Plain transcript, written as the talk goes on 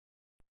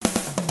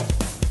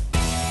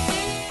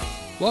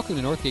Welcome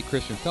to Northgate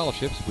Christian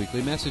Fellowship's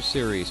weekly message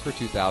series for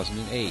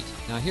 2008.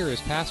 Now here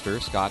is Pastor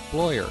Scott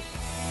Bloyer.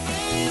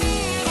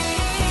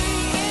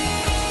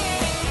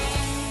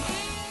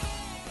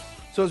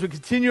 So as we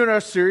continue in our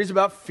series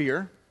about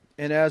fear,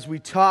 and as we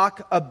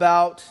talk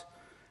about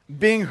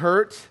being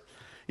hurt,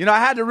 I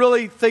had to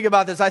really think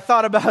about this. I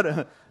thought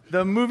about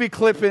the movie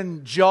clip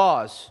in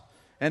Jaws.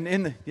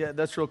 And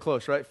that's real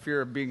close, right?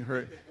 Fear of being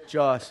hurt.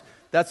 Jaws.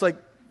 That's like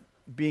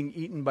being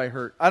eaten by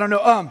hurt. I don't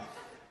know.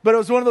 But it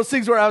was one of those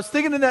things where I was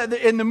thinking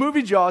in the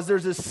movie Jaws,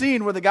 there's this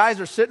scene where the guys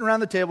are sitting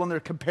around the table and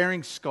they're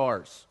comparing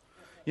scars.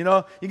 You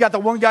got the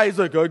one guy who's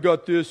like, I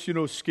got this,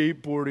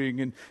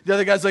 skateboarding. And the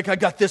other guy's like, I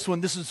got this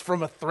one. This is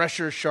from a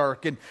thresher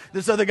shark. And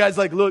this other guy's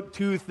like, look,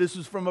 tooth, this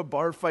is from a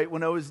bar fight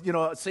when I was,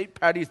 St.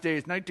 Patty's Day,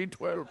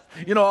 1912.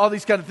 All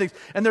these kind of things.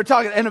 And they're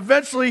talking. And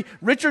eventually,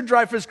 Richard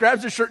Dreyfuss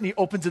grabs his shirt and he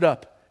opens it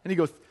up. And he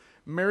goes,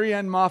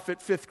 Marianne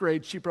Moffat, 5th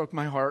grade, she broke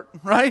my heart,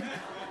 right?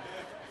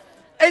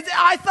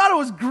 I thought it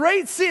was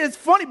great seeing. It's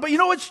funny, but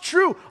it's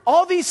true.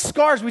 All these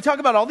scars, we talk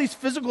about all these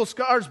physical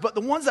scars, but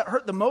the ones that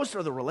hurt the most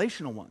are the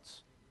relational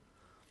ones.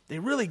 They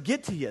really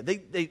get to you. They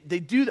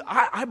do.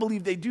 I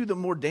believe they do the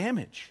more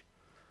damage.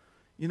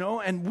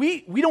 And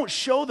we don't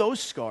show those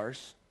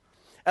scars,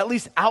 at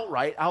least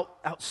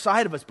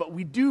outside of us, but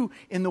we do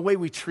in the way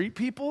we treat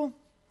people,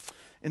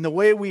 in the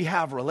way we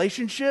have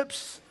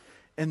relationships,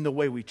 in the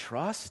way we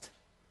trust.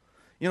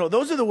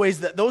 Those are the ways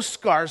that those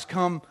scars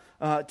come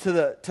to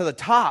the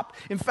top.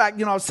 In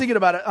fact, I was thinking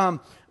about it.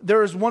 There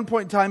was one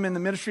point in time in the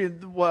ministry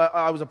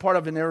I was a part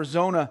of in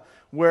Arizona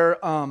where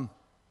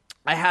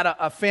I had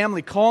a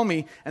family call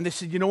me and they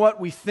said,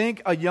 we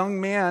think a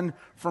young man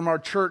from our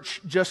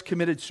church just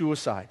committed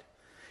suicide.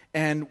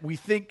 And we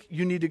think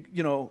you need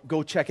to,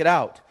 go check it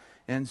out.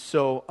 And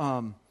so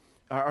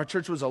our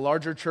church was a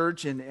larger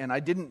church and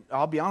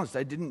I'll be honest,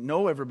 I didn't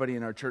know everybody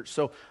in our church.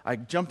 So I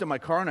jumped in my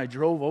car and I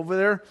drove over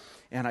there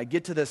and I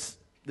get to this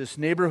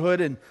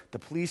neighborhood and the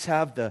police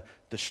have the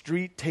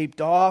street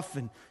taped off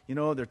and,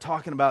 they're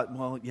talking about,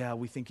 well, yeah,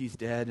 we think he's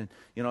dead.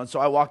 And so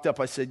I walked up,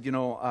 I said,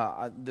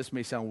 this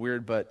may sound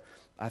weird, but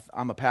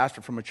I'm a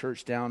pastor from a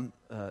church down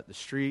the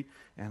street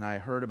and I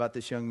heard about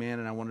this young man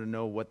and I wanted to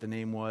know what the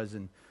name was.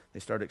 And they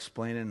started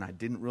explaining and I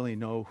didn't really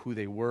know who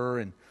they were.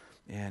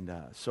 And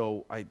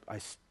so I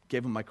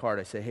gave them my card.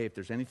 I said, hey, if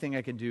there's anything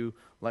I can do,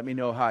 let me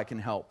know how I can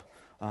help.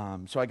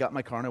 So I got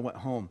my car and I went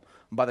home.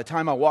 By the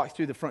time I walked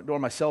through the front door,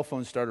 my cell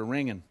phone started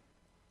ringing.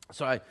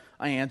 So I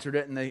answered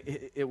it, and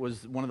it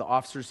was one of the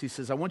officers. He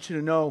says, I want you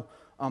to know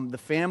the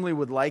family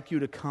would like you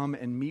to come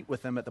and meet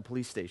with them at the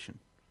police station.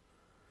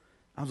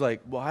 I was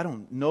like, well, I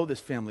don't know this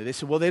family. They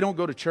said, well, they don't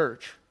go to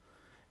church,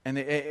 and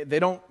they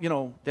don't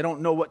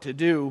know what to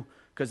do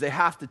because they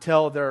have to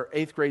tell their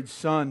 8th grade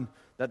son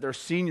that their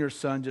senior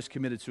son just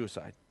committed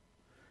suicide,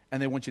 and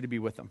they want you to be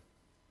with them.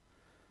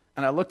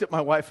 And I looked at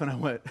my wife and I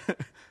went,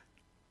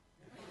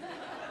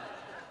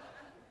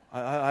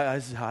 I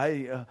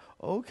said,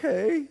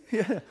 okay,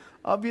 yeah,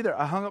 I'll be there.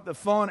 I hung up the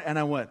phone and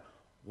I went,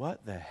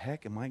 what the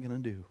heck am I going to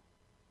do?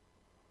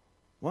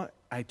 What?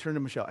 I turned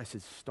to Michelle. I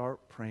said,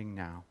 start praying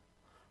now.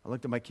 I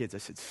looked at my kids. I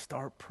said,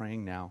 start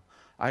praying now.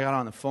 I got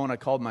on the phone. I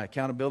called my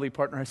accountability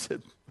partner. I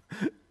said,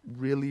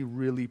 really,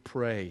 really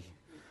pray.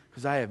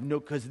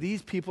 Because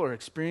these people are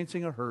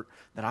experiencing a hurt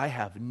that I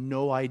have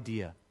no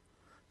idea,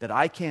 that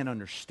I can't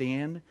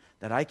understand,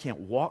 that I can't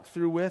walk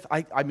through with.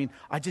 I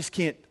just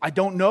can't, I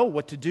don't know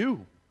what to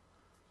do.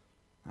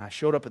 I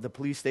showed up at the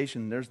police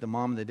station, and there's the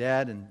mom and the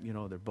dad, and,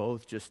 they're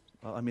both just,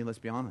 let's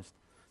be honest.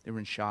 They were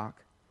in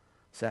shock.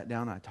 Sat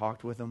down, and I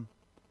talked with them.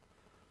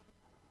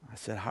 I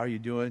said, how are you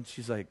doing?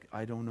 She's like,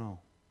 I don't know.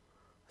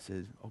 I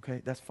said,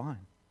 okay, that's fine.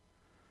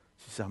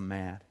 She said, I'm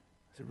mad.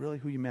 I said, really?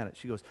 Who are you mad at?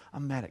 She goes,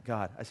 I'm mad at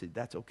God. I said,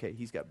 that's okay.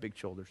 He's got big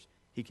shoulders.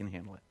 He can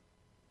handle it.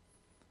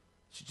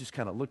 She just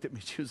kind of looked at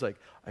me. She was like,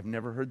 I've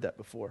never heard that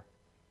before.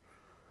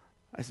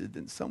 I said,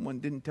 then someone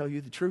didn't tell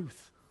you the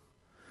truth.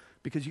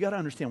 Because you got to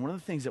understand, one of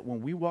the things that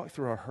when we walk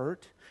through our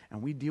hurt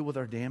and we deal with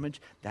our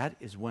damage, that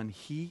is when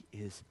he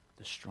is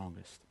the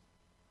strongest.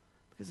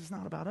 Because it's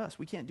not about us.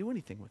 We can't do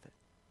anything with it.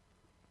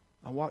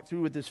 I walked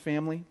through with this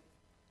family.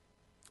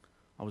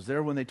 I was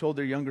there when they told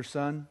their younger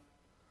son.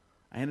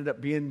 I ended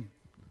up being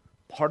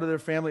part of their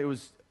family.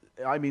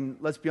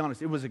 Let's be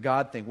honest, it was a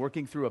God thing.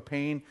 Working through a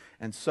pain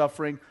and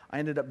suffering, I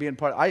ended up being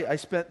part. I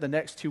spent the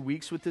next 2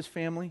 weeks with this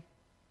family.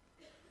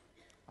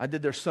 I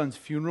did their son's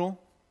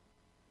funeral.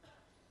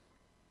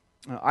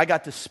 I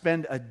got to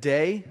spend a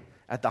day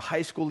at the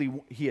high school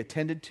he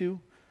attended to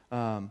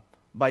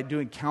by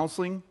doing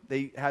counseling.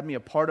 They had me a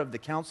part of the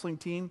counseling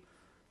team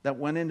that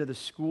went into the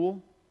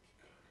school.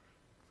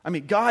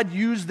 God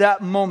used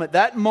that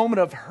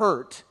moment of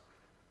hurt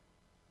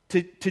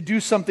to do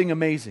something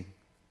amazing.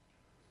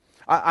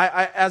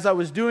 As I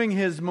was doing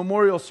his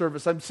memorial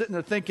service, I'm sitting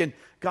there thinking,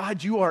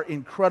 God, you are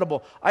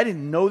incredible. I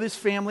didn't know this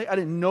family. I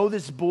didn't know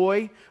this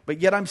boy.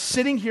 But yet I'm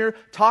sitting here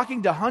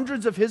talking to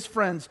hundreds of his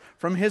friends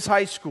from his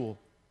high school.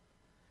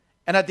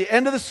 And at the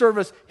end of the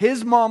service,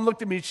 his mom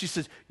looked at me and she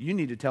says, you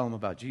need to tell him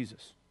about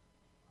Jesus.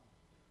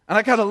 And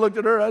I kind of looked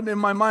at her, and in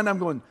my mind I'm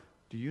going,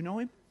 do you know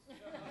him?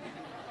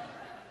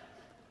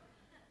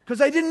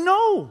 because I didn't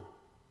know.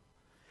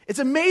 It's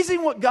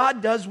amazing what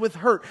God does with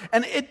hurt.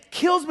 And it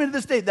kills me to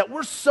this day that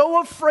we're so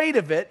afraid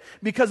of it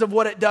because of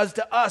what it does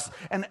to us.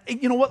 And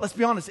you know what? Let's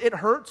be honest. It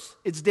hurts.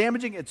 It's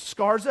damaging. It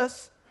scars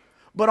us.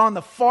 But on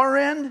the far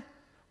end,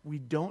 we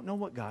don't know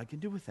what God can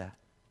do with that.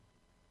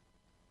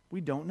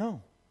 We don't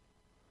know.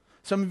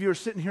 Some of you are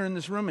sitting here in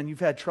this room and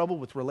you've had trouble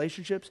with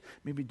relationships,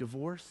 maybe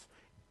divorce.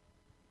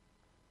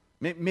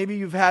 Maybe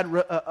you've had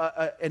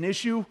an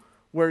issue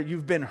where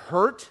you've been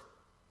hurt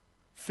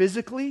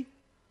physically,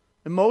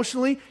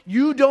 emotionally.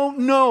 You don't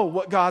know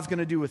what God's going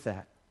to do with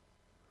that.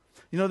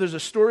 You know, there's a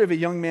story of a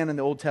young man in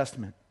the Old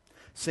Testament.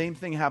 Same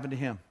thing happened to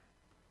him.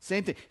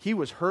 Same thing. He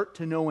was hurt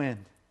to no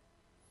end.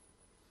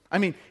 I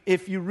mean,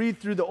 if you read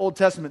through the Old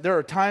Testament, there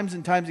are times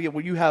and times again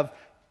where you have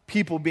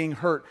people being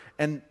hurt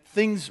and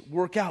things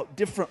work out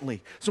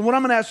differently. So what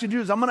I'm going to ask you to do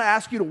is I'm going to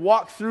ask you to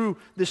walk through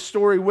this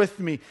story with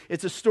me.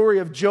 It's a story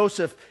of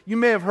Joseph. You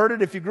may have heard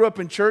it if you grew up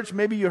in church.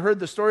 Maybe you heard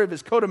the story of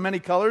his coat of many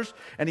colors.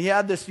 And he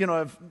had this,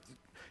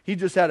 he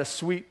just had a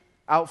sweet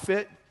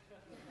outfit.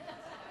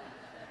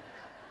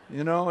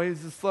 He's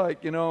just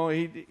like, he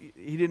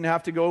didn't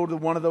have to go to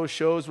one of those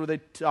shows where they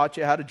taught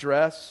you how to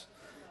dress.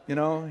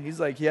 He's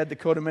like, he had the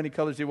coat of many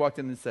colors. He walked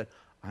in and said,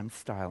 I'm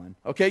styling.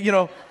 Okay,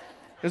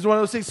 it's one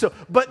of those things.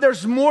 But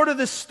there's more to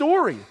this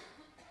story.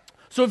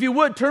 So if you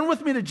would, turn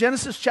with me to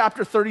Genesis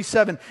chapter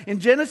 37. In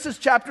Genesis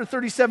chapter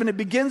 37, it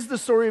begins the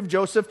story of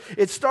Joseph.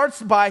 It starts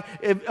by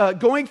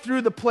going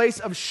through the place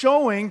of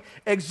showing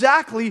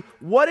exactly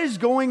what is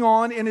going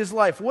on in his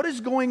life. What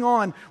is going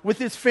on with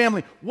his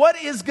family? What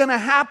is going to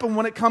happen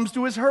when it comes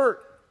to his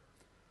hurt?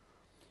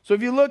 So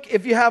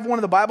if you have one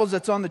of the Bibles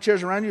that's on the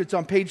chairs around you, it's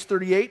on page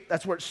 38.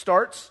 That's where it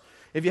starts.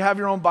 If you have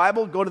your own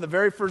Bible, go to the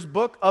very first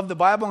book of the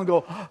Bible and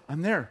go,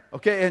 I'm there.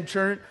 Okay, and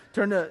turn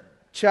to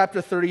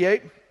chapter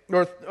 38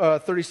 or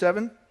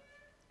 37.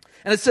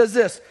 And it says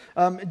this,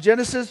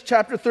 Genesis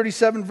chapter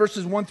 37,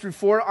 verses 1 through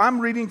 4. I'm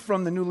reading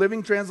from the New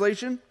Living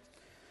Translation.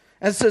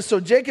 And it says,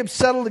 so Jacob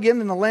settled again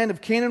in the land of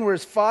Canaan where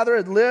his father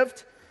had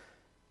lived.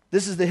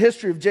 This is the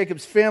history of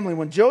Jacob's family.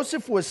 When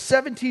Joseph was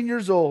 17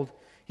 years old,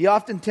 he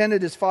often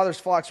tended his father's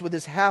flocks with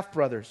his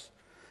half-brothers,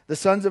 the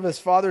sons of his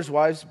father's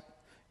wives.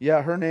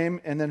 Yeah, her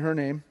name, and then her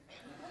name.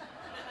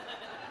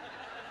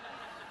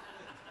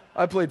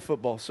 I played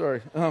football,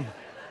 sorry.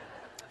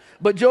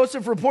 But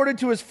Joseph reported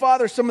to his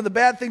father some of the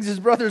bad things his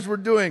brothers were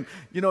doing.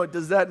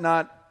 Does that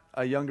not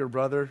a younger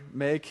brother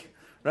make?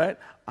 Right?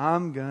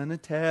 I'm gonna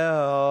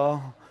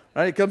tell.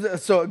 Right?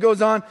 So it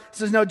goes on. It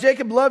says, now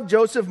Jacob loved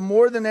Joseph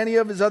more than any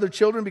of his other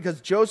children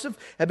because Joseph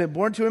had been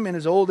born to him in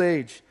his old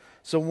age.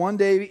 So one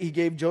day he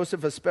gave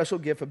Joseph a special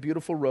gift, a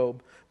beautiful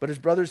robe. But his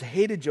brothers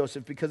hated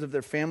Joseph because of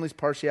their family's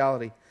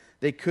partiality.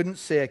 They couldn't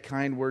say a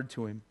kind word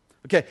to him.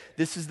 Okay,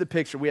 this is the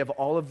picture. We have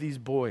all of these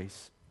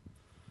boys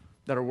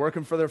that are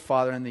working for their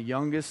father, and the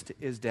youngest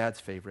is dad's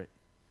favorite.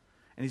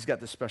 And he's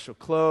got the special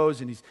clothes,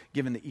 and he's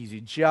given the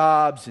easy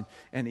jobs,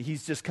 and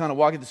he's just kind of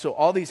walking. So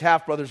all these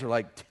half-brothers are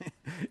like,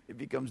 if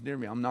he comes near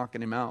me, I'm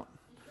knocking him out.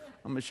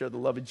 I'm going to share the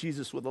love of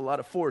Jesus with a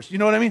lot of force. You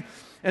know what I mean?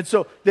 And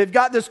so they've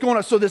got this going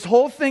on. So this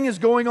whole thing is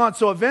going on.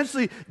 So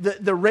eventually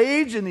the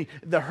rage and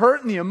the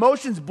hurt and the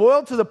emotions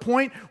boil to the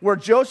point where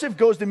Joseph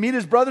goes to meet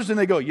his brothers and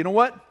they go, you know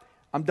what?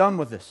 I'm done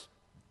with this.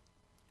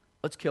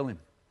 Let's kill him.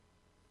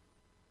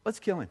 Let's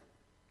kill him.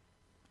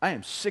 I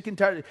am sick and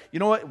tired. You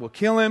know what? We'll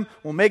kill him.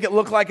 We'll make it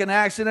look like an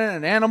accident.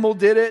 An animal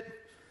did it.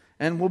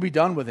 And we'll be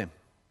done with him.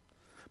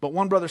 But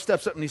one brother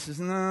steps up and he says,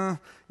 nah,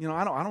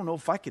 I don't know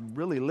if I could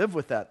really live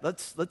with that.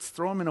 Let's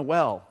throw him in a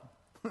well.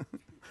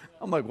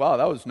 I'm like, wow,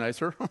 that was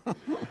nicer.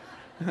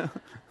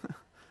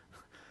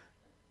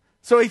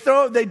 So they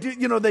go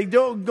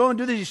and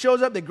do this. He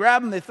shows up, they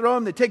grab him, they throw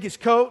him, they take his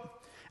coat.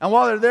 And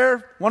while they're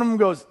there, one of them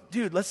goes,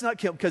 dude, let's not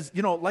kill him. Because,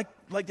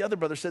 like the other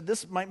brother said,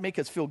 this might make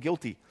us feel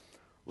guilty.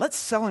 Let's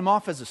sell him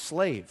off as a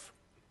slave.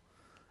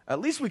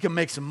 At least we can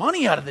make some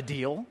money out of the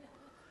deal.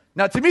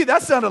 Now, to me,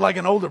 that sounded like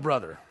an older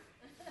brother.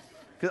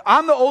 Because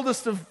I'm the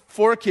oldest of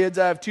 4 kids.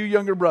 I have 2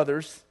 younger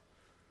brothers.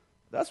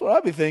 That's what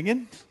I'd be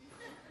thinking.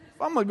 If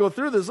I'm going to go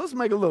through this, let's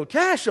make a little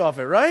cash off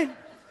it, right?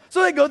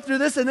 So they go through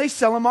this and they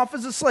sell him off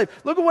as a slave.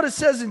 Look at what it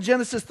says in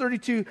Genesis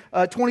 32,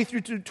 23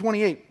 through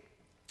 28.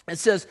 It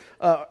says,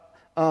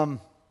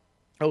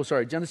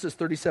 Genesis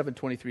 37,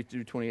 23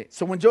 through 28.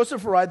 So when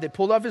Joseph arrived, they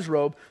pulled off his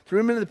robe, threw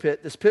him into the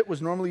pit. This pit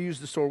was normally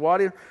used to store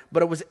water,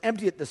 but it was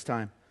empty at this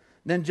time.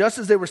 Then just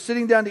as they were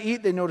sitting down to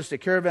eat, they noticed a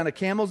caravan of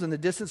camels in the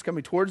distance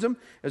coming towards them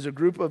as a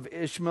group of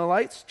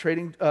Ishmaelites,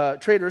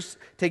 traders,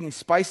 taking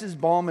spices,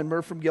 balm, and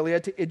myrrh from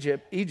Gilead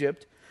to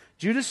Egypt.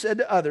 Judah said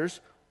to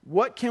others,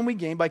 what can we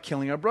gain by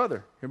killing our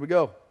brother? Here we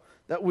go.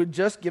 That would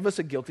just give us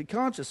a guilty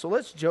conscience. So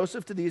let's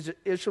Joseph to these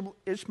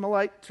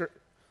Ishmaelite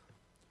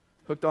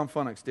hooked on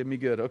phonics, did me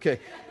good.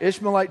 Okay,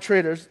 Ishmaelite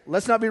traders,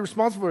 let's not be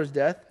responsible for his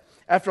death.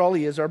 After all,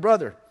 he is our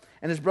brother.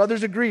 And his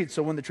brothers agreed.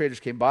 So when the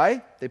traders came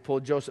by, they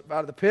pulled Joseph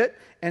out of the pit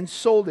and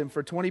sold him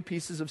for 20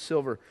 pieces of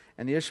silver.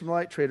 And the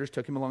Ishmaelite traders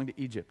took him along to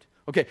Egypt.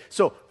 Okay,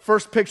 so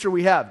first picture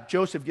we have,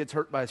 Joseph gets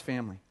hurt by his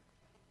family.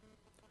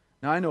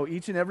 Now, I know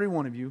each and every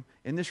one of you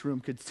in this room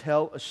could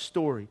tell a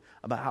story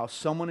about how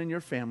someone in your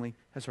family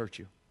has hurt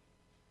you.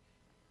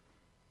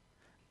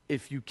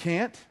 If you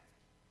can't,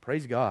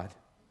 praise God.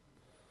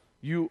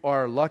 You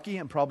are lucky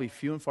and probably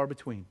few and far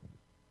between.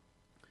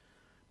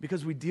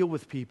 Because we deal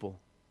with people.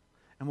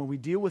 And when we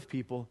deal with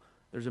people,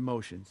 there's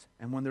emotions.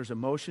 And when there's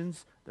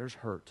emotions, there's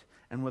hurt.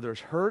 And when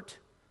there's hurt,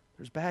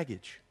 there's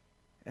baggage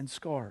and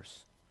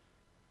scars.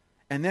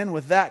 And then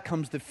with that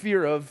comes the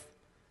fear of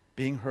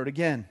being hurt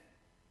again.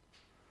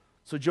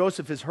 So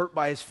Joseph is hurt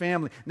by his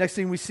family. Next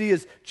thing we see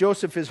is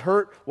Joseph is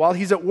hurt while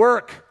he's at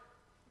work.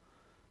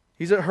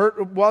 He's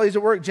hurt while he's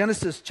at work.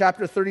 Genesis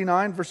chapter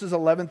 39, verses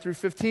 11 through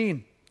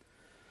 15.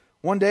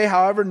 One day,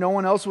 however, no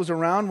one else was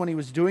around when he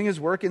was doing his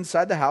work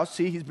inside the house.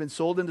 See, he's been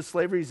sold into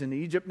slavery. He's in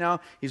Egypt now.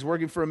 He's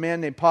working for a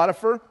man named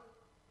Potiphar.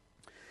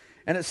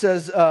 And it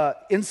says,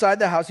 inside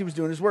the house, he was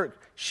doing his work.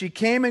 She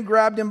came and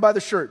grabbed him by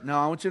the shirt.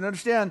 Now, I want you to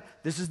understand,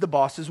 this is the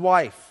boss's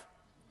wife.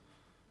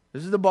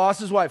 This is the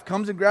boss's wife.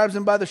 Comes and grabs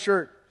him by the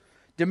shirt,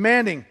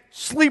 demanding,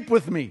 sleep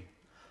with me.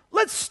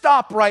 Let's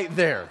stop right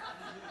there.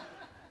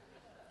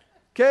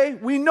 Okay?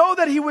 We know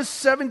that he was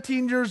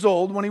 17 years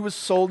old when he was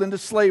sold into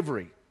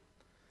slavery.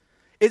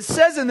 It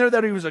says in there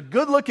that he was a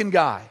good-looking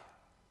guy.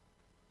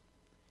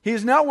 He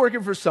is now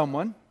working for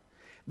someone.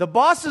 The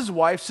boss's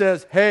wife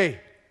says, hey,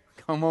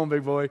 come on,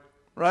 big boy,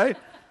 right?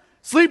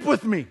 Sleep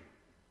with me.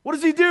 What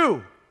does he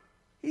do?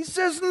 He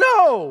says,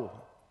 no.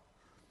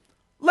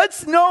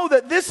 Let's know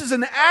that this is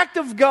an act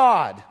of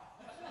God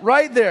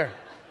right there.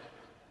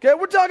 Okay,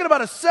 we're talking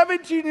about a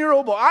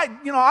 17-year-old boy.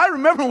 I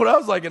remember what I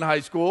was like in high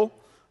school.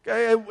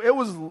 Okay, it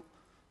was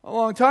a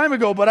long time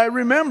ago, but I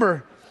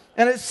remember.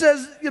 And it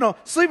says,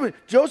 sleep with.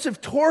 Joseph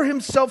tore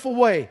himself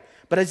away.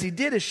 But as he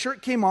did, his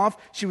shirt came off.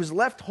 She was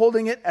left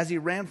holding it as he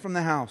ran from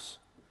the house.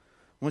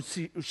 When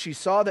she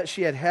saw that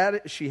she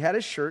had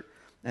his shirt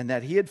and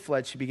that he had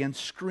fled, she began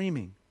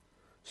screaming.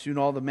 Soon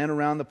all the men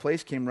around the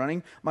place came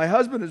running. My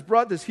husband has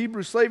brought this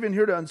Hebrew slave in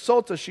here to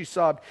insult us, she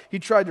sobbed. He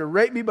tried to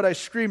rape me, but I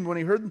screamed. When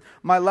he heard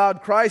my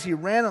loud cries, he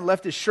ran and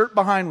left his shirt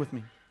behind with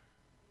me.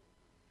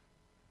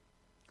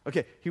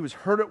 Okay, he was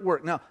hurt at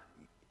work. Now,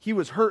 he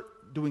was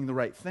hurt doing the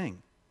right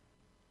thing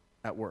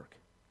at work.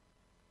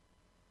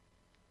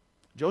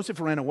 Joseph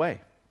ran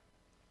away.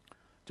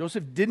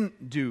 Joseph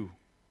didn't do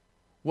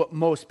what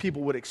most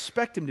people would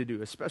expect him to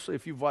do, especially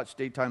if you've watched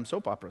daytime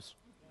soap operas.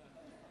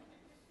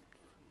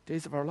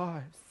 Days of Our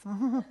Lives,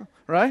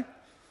 right?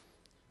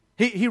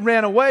 He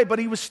ran away, but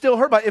he was still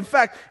hurt by it. In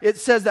fact, it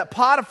says that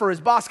Potiphar,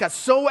 his boss, got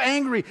so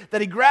angry that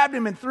he grabbed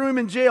him and threw him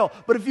in jail.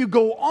 But if you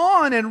go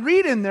on and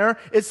read in there,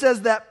 it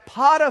says that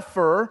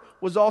Potiphar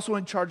was also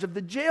in charge of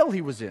the jail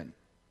he was in.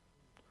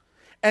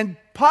 And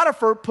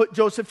Potiphar put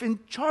Joseph in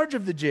charge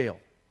of the jail.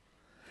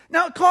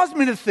 Now, it caused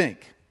me to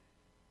think,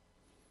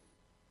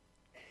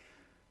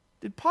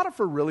 did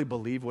Potiphar really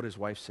believe what his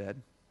wife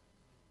said?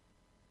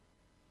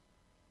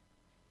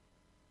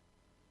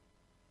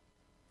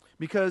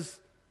 Because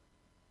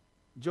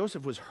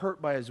Joseph was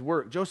hurt by his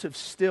work. Joseph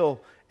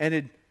still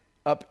ended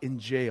up in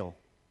jail.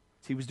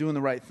 He was doing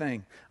the right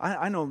thing.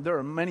 I know there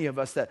are many of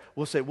us that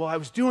will say, well, I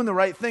was doing the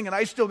right thing and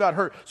I still got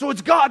hurt, so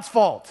it's God's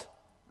fault.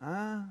 We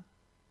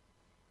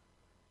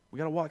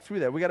got to walk through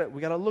that. We got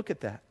to look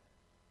at that.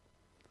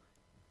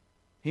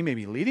 He may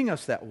be leading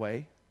us that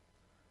way.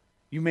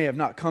 You may have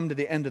not come to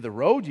the end of the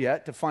road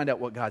yet to find out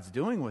what God's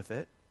doing with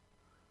it.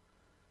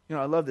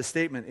 I love the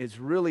statement, it's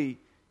really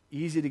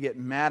easy to get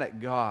mad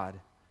at God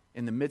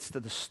in the midst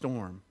of the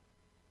storm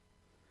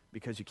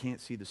because you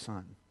can't see the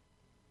sun.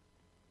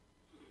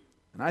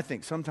 And I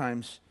think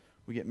sometimes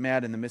we get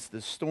mad in the midst of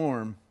the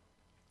storm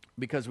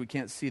because we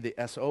can't see the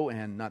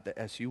S-O-N, not the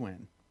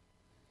S-U-N.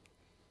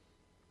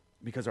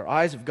 Because our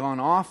eyes have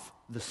gone off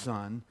the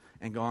sun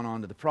and gone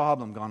on to the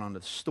problem, gone on to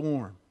the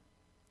storm.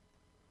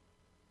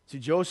 See,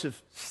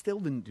 Joseph still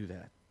didn't do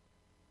that.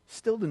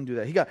 Still didn't do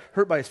that. He got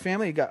hurt by his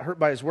family. He got hurt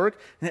by his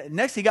work.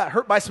 Next, he got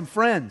hurt by some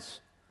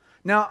friends.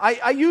 Now,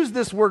 I use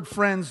this word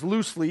friends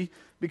loosely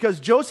because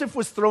Joseph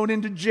was thrown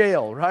into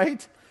jail,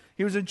 right?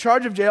 He was in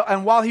charge of jail,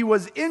 and while he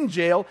was in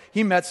jail,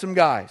 he met some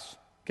guys,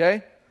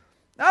 okay?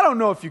 I don't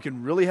know if you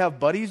can really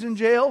have buddies in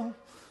jail.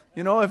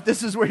 If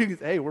this is where you can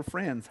say, hey, we're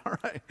friends, all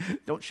right,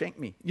 don't shank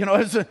me.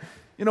 It's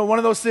one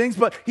of those things.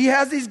 But he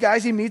has these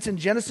guys he meets in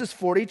Genesis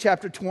 40,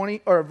 chapter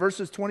 20, or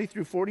verses 20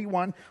 through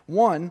 41,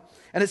 1.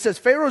 And it says,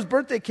 Pharaoh's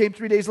birthday came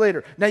 3 days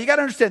later. Now, you got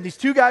to understand, these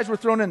two guys were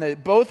thrown in. They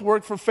both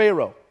worked for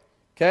Pharaoh,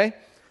 okay?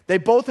 They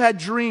both had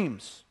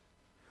dreams.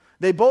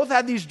 They both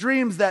had these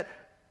dreams that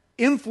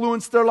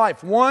influenced their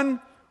life. One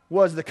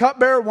was the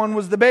cupbearer, one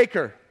was the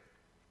baker.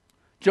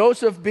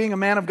 Joseph being a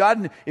man of God,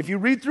 and if you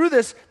read through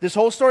this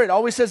whole story, it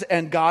always says,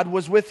 and God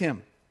was with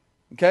him.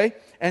 Okay?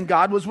 And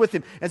God was with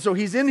him. And so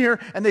he's in here,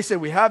 and they say,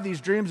 we have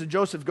these dreams, and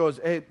Joseph goes,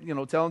 hey,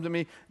 tell them to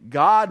me.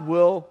 God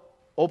will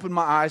open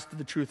my eyes to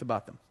the truth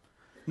about them.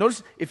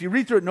 Notice, if you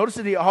read through it, notice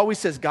that he always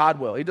says God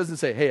will. He doesn't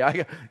say, hey,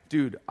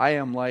 I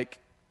am like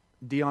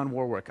Dionne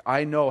Warwick.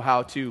 I know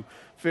how to.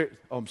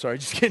 I'm sorry,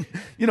 just kidding.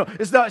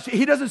 It's not.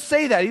 He doesn't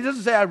say that. He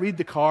doesn't say I read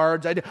the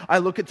cards. I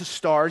look at the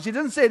stars. He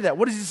doesn't say that.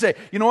 What does he say?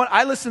 You know what?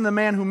 I listen to the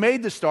man who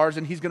made the stars,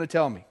 and he's going to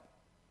tell me.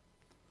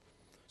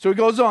 So he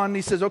goes on, and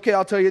he says, okay,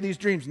 I'll tell you these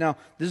dreams. Now,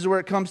 this is where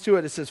it comes to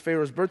it. It says,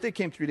 Pharaoh's birthday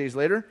came 3 days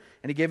later,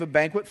 and he gave a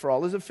banquet for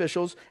all his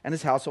officials and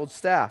his household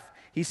staff.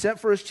 He sent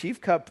for his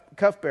chief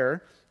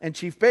cupbearer and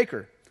chief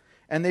baker,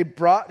 and they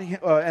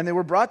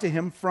were brought to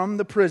him from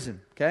the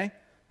prison. Okay?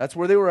 That's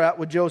where they were at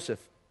with Joseph.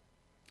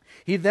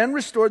 He then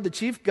restored the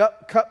chief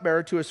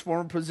cupbearer to his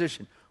former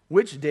position,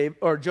 which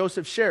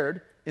Joseph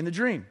shared in the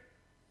dream.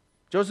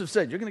 Joseph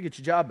said, you're going to get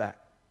your job back.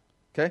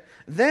 Okay?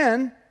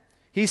 Then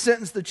he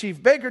sentenced the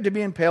chief baker to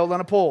be impaled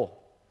on a pole.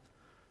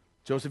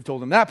 Joseph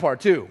told him that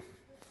part too.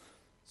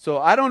 So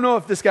I don't know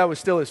if this guy was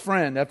still his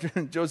friend after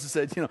Joseph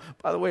said,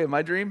 by the way, in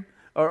my dream,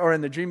 or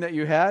in the dream that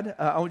you had,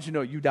 I want you to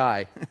know you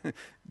die.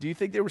 Do you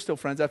think they were still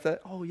friends after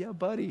that? Oh, yeah,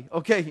 buddy.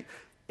 Okay.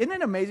 Isn't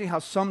it amazing how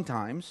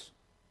sometimes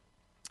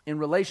in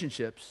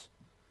relationships,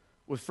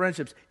 with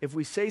friendships, if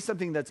we say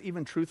something that's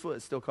even truthful,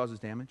 it still causes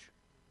damage?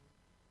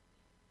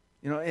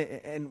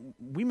 And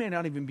we may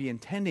not even be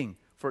intending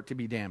for it to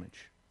be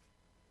damage.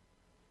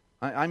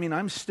 I mean,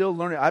 I'm still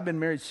learning. I've been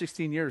married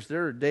 16 years.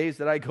 There are days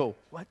that I go,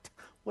 what?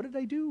 What did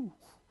I do?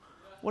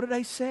 What did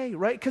I say?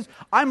 Right? Because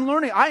I'm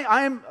learning.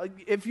 I'm.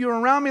 If you're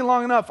around me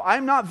long enough,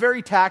 I'm not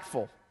very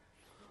tactful.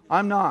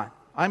 I'm not.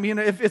 I mean,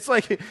 if it's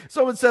like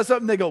someone says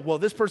something, they go, well,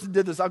 this person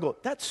did this. I'll go,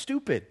 that's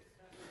stupid.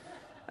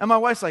 And my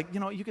wife's like,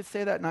 you could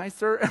say that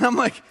nicer. And I'm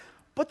like,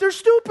 but they're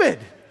stupid.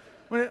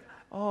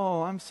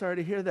 Oh, I'm sorry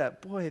to hear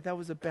that. Boy, that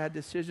was a bad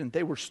decision.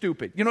 They were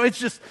stupid. It's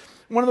just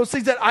one of those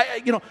things that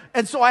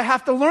and so I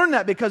have to learn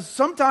that because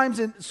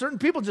sometimes certain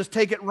people just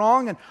take it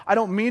wrong and I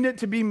don't mean it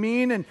to be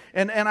mean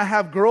and I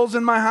have girls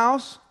in my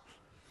house.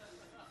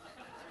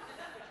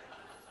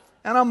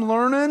 And I'm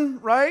learning,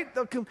 right?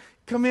 They'll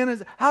come in and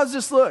say, how's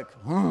this look?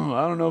 I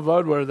don't know if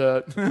I'd wear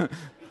that.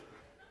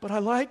 But I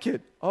like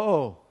it.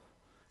 Oh,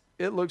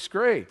 it looks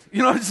great.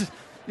 You know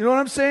what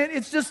I'm saying?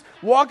 It's just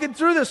walking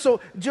through this.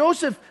 So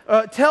Joseph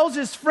tells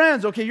his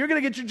friends, okay, you're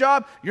going to get your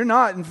job. You're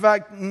not. In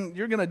fact,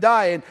 you're going to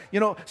die.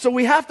 And, so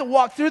we have to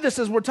walk through this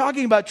as we're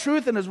talking about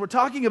truth and as we're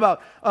talking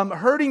about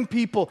hurting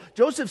people.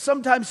 Joseph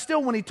sometimes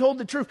still, when he told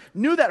the truth,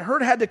 knew that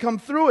hurt had to come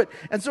through it.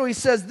 And so he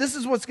says, this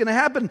is what's going to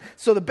happen.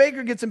 So the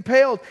baker gets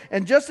impaled.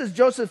 And just as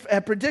Joseph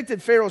had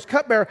predicted, Pharaoh's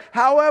cupbearer,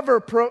 however,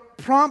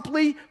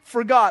 promptly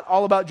forgot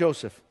all about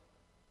Joseph,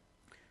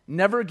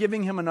 never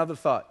giving him another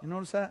thought. You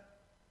notice that?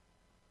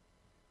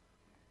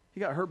 He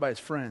got hurt by his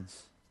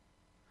friends.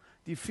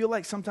 Do you feel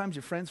like sometimes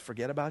your friends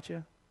forget about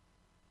you?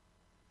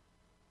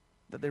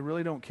 That they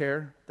really don't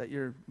care? That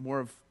you're more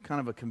of kind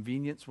of a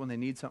convenience when they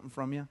need something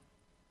from you?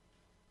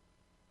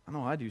 I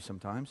know I do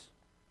sometimes.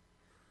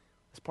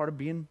 It's part of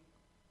being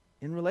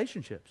in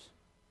relationships.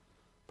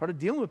 Part of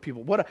dealing with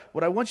people.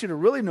 What I want you to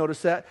really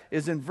notice that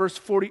is in verse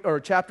 40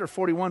 or chapter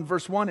 41,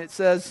 verse 1, it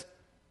says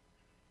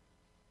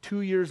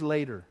 2 years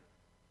later.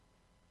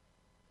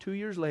 2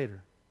 years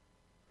later.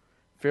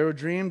 Pharaoh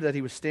dreamed that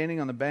he was standing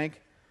on the bank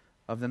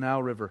of the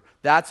Nile River.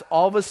 That's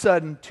all of a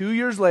sudden, 2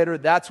 years later,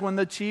 that's when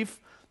the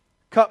chief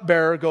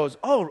cupbearer goes,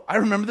 oh, I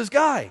remember this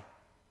guy.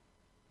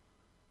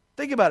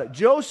 Think about it.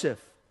 Joseph,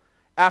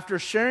 after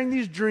sharing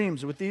these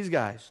dreams with these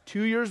guys,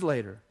 2 years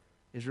later,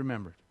 is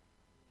remembered.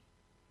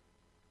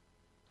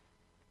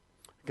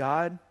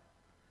 God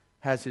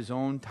has his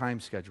own time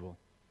schedule.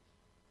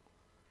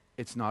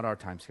 It's not our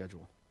time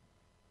schedule.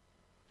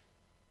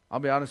 I'll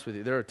be honest with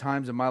you. There are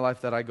times in my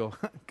life that I go,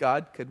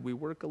 God, could we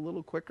work a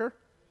little quicker?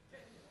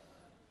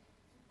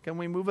 Can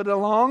we move it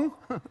along?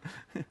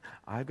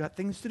 I've got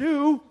things to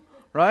do,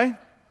 right?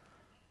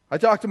 I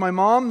talked to my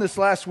mom this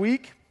last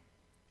week,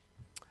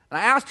 and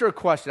I asked her a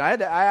question. I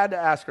had to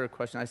ask her a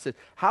question. I said,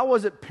 how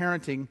was it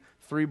parenting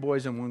 3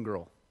 boys and 1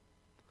 girl?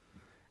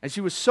 And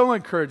she was so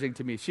encouraging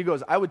to me. She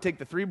goes, I would take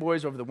the 3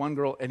 boys over the 1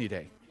 girl any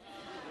day.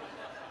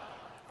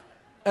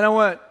 And I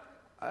went,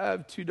 I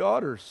have 2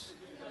 daughters.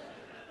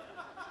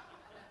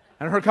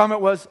 And her comment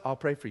was, I'll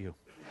pray for you.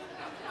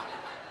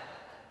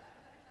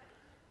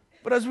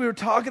 But as we were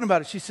talking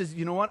about it, she says,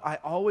 you know what? I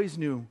always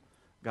knew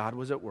God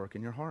was at work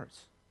in your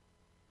hearts.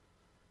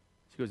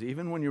 She goes,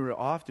 even when you were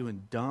off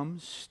doing dumb,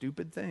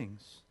 stupid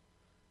things,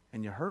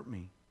 and you hurt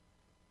me,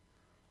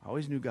 I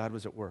always knew God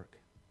was at work.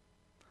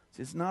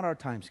 See, it's not our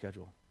time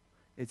schedule.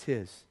 It's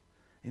his.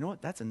 You know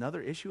what? That's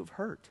another issue of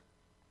hurt.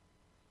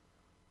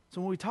 So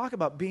when we talk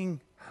about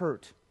being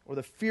hurt, or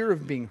the fear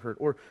of being hurt,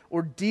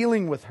 or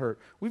dealing with hurt,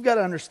 we've got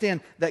to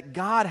understand that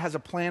God has a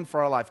plan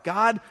for our life.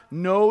 God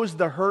knows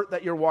the hurt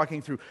that you're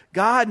walking through.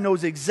 God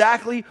knows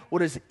exactly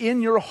what is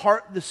in your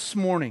heart this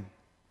morning.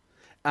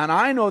 And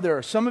I know there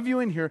are some of you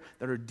in here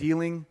that are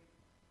dealing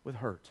with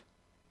hurt.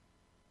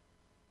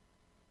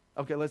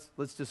 Okay,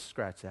 let's just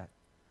scratch that.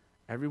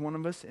 Every one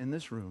of us in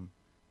this room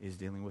is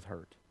dealing with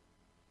hurt.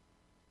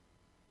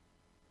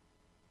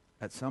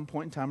 At some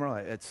point in time in our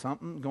life, it's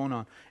something going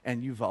on,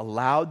 and you've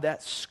allowed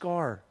that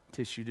scar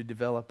tissue to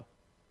develop,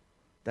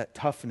 that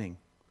toughening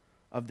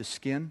of the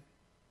skin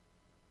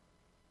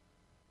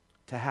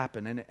to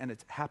happen, and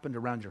it's happened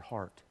around your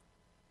heart.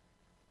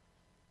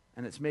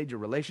 And it's made your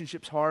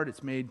relationships hard.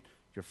 It's made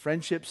your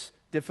friendships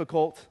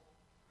difficult.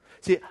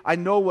 See, I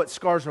know what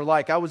scars are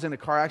like. I was in a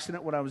car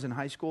accident when I was in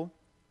high school.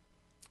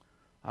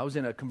 I was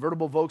in a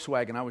convertible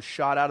Volkswagen. I was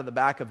shot out of the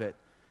back of it,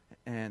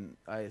 and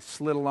I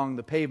slid along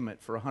the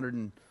pavement for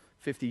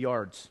 150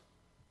 yards.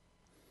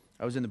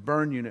 I was in the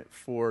burn unit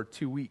for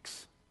 2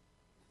 weeks.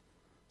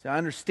 See, I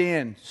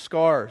understand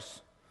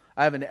scars.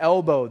 I have an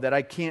elbow that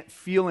I can't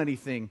feel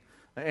anything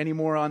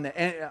anymore on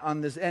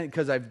this end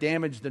because I've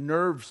damaged the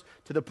nerves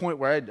to the point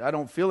where I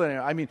don't feel it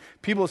anymore. I mean,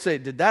 people say,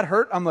 "Did that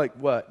hurt?" I'm like,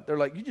 "What?" They're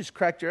like, "You just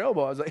cracked your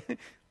elbow." I was like,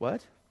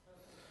 "What?"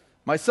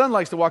 My son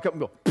likes to walk up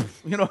and go,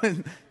 you know,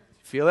 and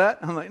feel that?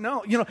 I'm like,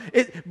 "No." You know,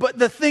 but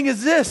the thing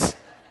is this.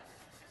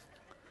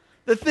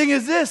 The thing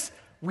is this.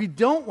 We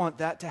don't want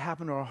that to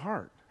happen to our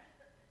heart.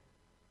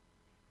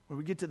 Where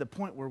we get to the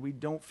point where we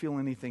don't feel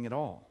anything at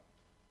all.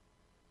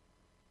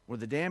 Where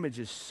the damage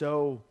is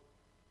so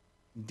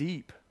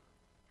deep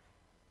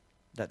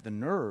that the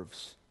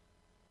nerves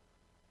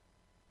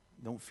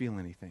don't feel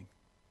anything.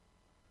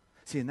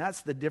 See, and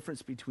that's the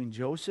difference between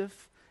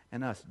Joseph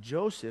and us.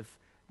 Joseph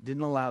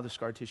didn't allow the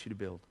scar tissue to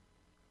build.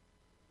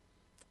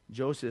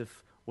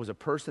 Joseph was a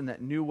person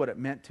that knew what it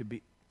meant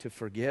to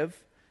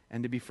forgive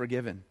and to be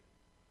forgiven.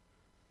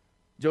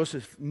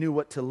 Joseph knew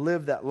what to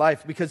live that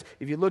life, because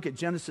if you look at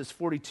Genesis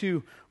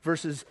 42,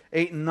 verses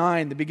 8 and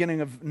 9, the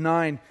beginning of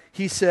 9,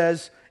 he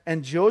says,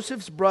 "And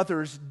Joseph's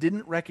brothers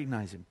didn't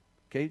recognize him."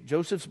 Okay,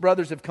 Joseph's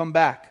brothers have come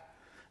back.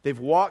 They've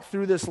walked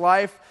through this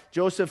life.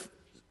 Joseph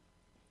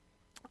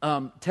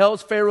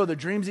tells Pharaoh the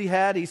dreams he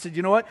had. He said,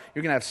 "You know what?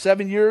 You're going to have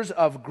 7 years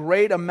of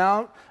great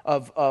amount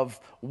of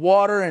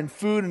water and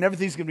food, and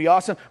everything's going to be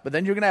awesome. But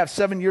then you're going to have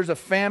 7 years of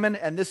famine,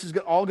 and this is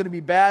all going to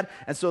be bad."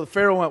 And so the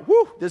Pharaoh went,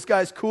 "Whoo, this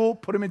guy's cool.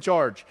 Put him in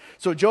charge."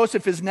 So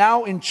Joseph is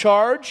now in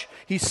charge.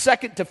 He's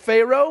second to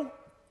Pharaoh.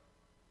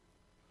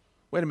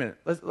 Wait a minute.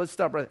 Let's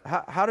stop right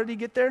there. How did he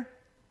get there?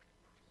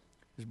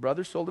 His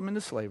brothers sold him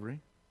into slavery.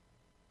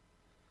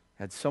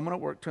 Had someone at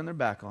work turn their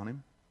back on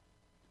him.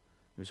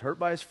 He was hurt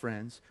by his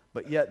friends.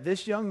 But yet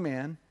this young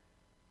man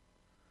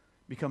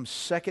becomes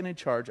second in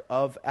charge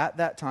of, at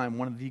that time,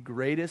 one of the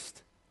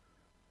greatest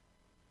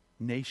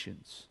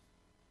nations.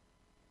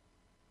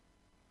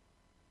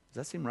 Does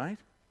that seem right?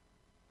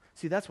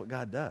 See, that's what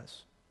God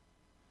does.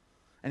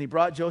 And he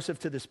brought Joseph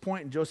to this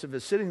point, and Joseph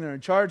is sitting there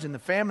in charge, and the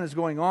famine is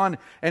going on.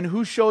 And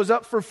who shows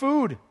up for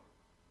food?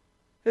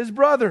 His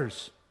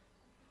brothers.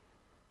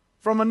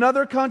 From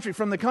another country,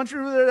 from the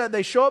country where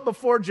they show up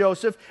before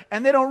Joseph,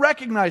 and they don't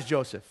recognize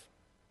Joseph.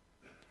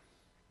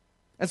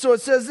 And so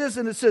it says this,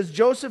 and it says,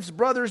 Joseph's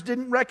brothers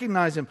didn't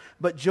recognize him,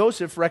 but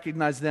Joseph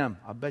recognized them.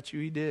 I bet you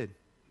he did.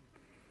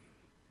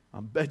 I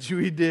bet you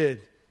he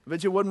did. I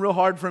bet you it wasn't real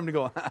hard for him to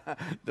go,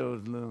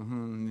 those little,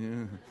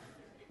 yeah.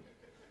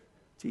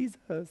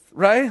 Jesus,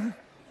 right?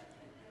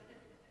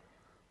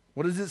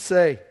 What does it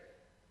say?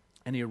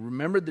 And he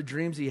remembered the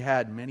dreams he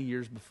had many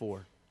years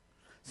before.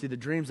 See, the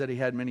dreams that he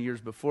had many years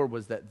before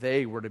was that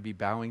they were to be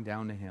bowing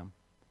down to him.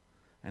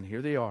 And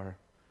here they are,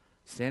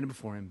 standing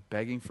before him,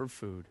 begging for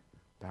food,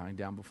 bowing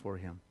down before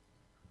him.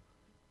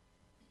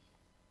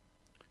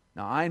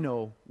 Now, I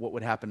know what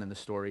would happen in the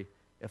story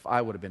if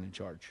I would have been in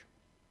charge.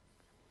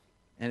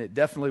 And it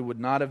definitely would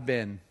not have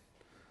been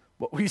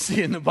what we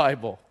see in the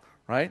Bible,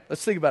 right?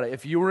 Let's think about it.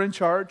 If you were in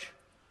charge,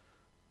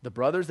 the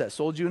brothers that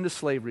sold you into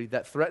slavery,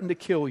 that threatened to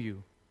kill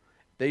you,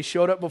 they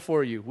showed up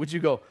before you, would you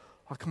go,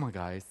 "Oh, come on,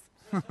 guys.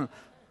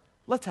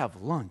 Let's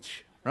have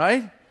lunch,"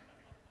 right?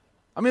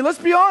 I mean, let's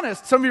be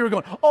honest. Some of you are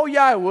going, "Oh,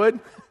 yeah, I would."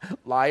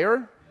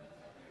 Liar.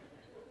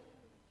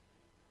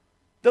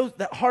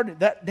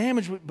 That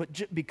damage,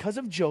 but because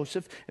of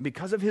Joseph and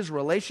because of his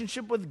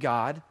relationship with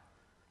God,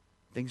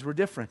 things were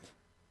different.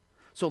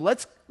 So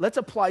let's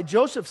apply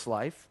Joseph's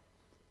life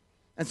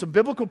and some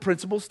biblical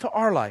principles to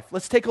our life.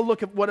 Let's take a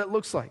look at what it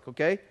looks like,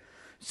 okay?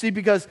 See,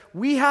 because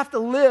we have to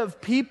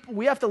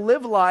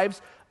live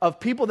lives of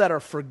people that are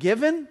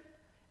forgiven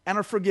and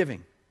are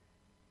forgiving.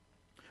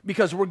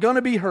 Because we're going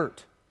to be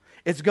hurt.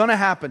 It's going to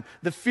happen.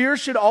 The fear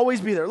should always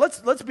be there.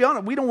 Let's be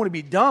honest. We don't want to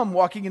be dumb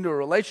walking into a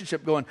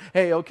relationship going,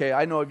 "Hey, okay,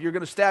 I know if you're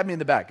going to stab me in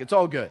the back, it's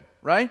all good,"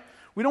 right?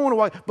 We don't want to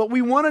walk, but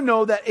we want to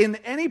know that in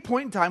any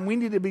point in time, we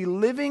need to be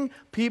living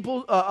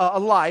a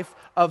life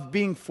of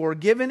being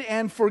forgiven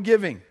and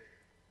forgiving.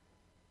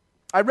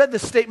 I read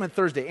this statement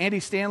Thursday.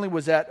 Andy Stanley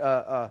was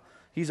at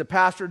he's a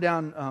pastor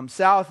down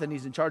south, and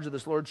he's in charge of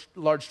this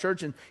large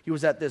church, and he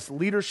was at this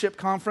leadership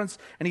conference,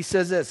 and he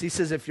says this. He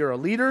says, "If you're a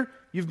leader,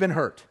 you've been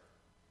hurt.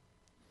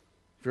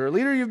 If you're a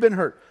leader, you've been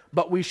hurt.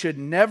 But we should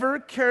never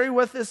carry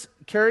with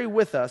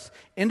us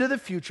into the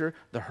future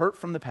the hurt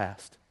from the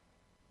past."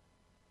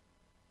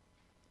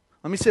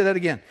 Let me say that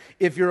again.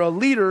 If you're a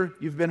leader,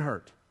 you've been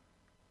hurt.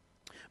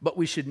 But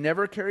we should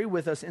never carry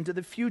with us into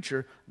the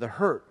future the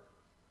hurt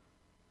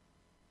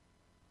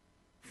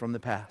from the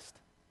past.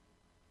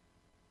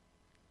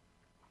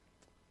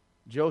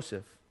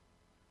 Joseph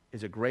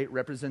is a great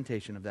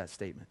representation of that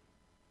statement.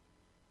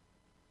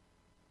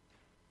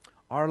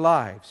 Our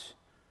lives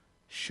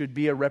should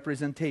be a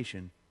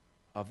representation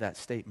of that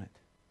statement.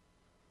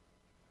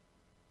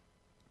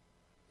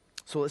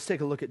 So let's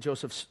take a look at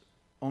Joseph's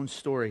own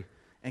story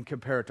and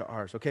compare it to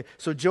ours, okay?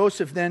 So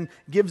Joseph then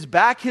gives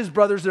back his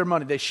brothers their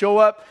money. They show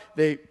up,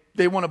 they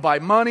want to buy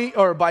money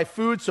or buy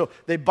food, so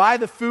they buy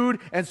the food,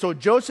 and so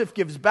Joseph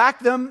gives back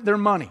them their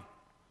money.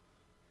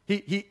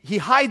 He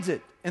hides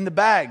it in the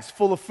bags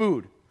full of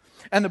food.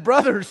 And the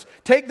brothers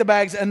take the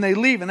bags and they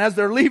leave, and as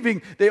they're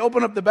leaving, they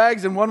open up the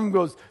bags, and one of them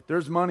goes,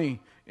 "There's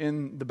money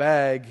in the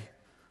bag.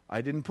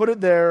 I didn't put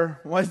it there.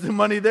 Why is the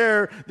money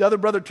there?" The other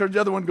brother turns to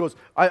the other one and goes,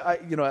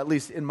 at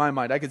least in my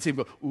mind, I could see him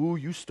go, "Ooh,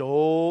 you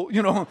stole,"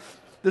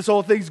 this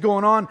whole thing's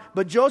going on.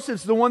 But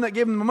Joseph's the one that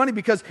gave him the money,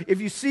 because if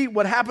you see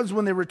what happens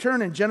when they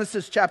return in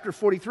Genesis chapter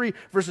 43,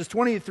 verses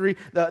 23,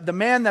 the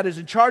man that is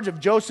in charge of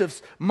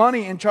Joseph's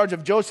money, in charge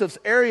of Joseph's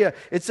area,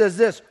 it says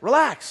this: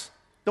 "Relax,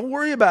 don't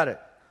worry about it.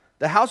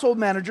 The household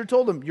manager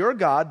told him, 'Your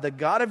God, the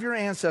God of your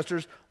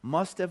ancestors,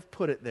 must have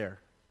put it there.'"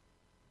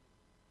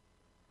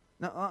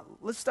 Now,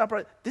 let's stop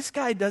right. This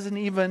guy doesn't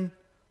even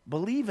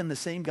believe in the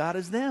same God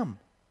as them.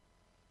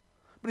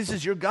 But he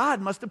says, "Your God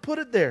must have put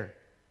it there,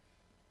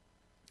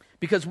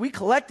 because we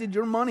collected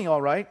your money,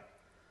 all right."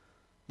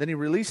 Then he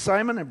released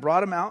Simon and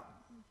brought him out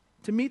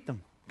to meet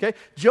them. Okay?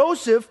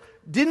 Joseph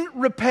didn't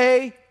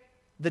repay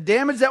the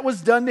damage that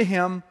was done to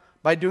him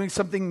by doing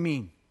something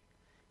mean.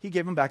 He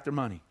gave them back their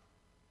money.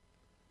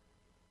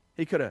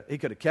 He could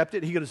have kept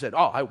it. He could have said,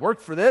 "Oh, I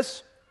worked for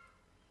this.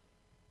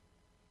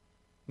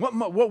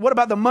 What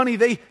about the money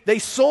they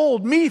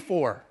sold me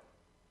for?"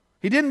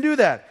 He didn't do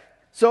that.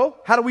 So,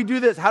 how do we do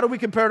this? How do we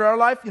compare to our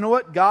life? You know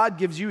what? God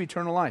gives you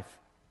eternal life.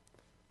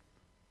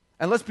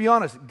 And let's be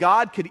honest,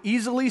 God could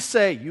easily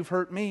say, "You've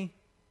hurt me."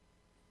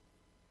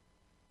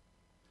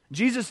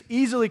 Jesus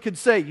easily could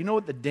say, "You know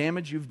what the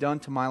damage you've done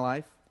to my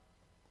life?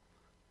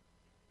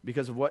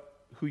 Because of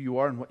who you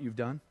are and what you've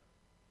done?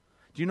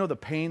 Do you know the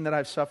pain that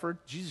I've suffered?"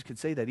 Jesus could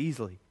say that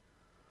easily.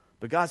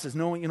 But God says,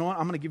 "No, you know what?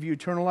 I'm going to give you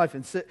eternal life."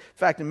 In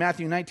fact, in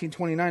Matthew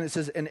 19:29, it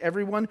says, "And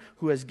everyone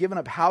who has given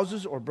up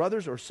houses or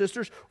brothers or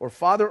sisters or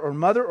father or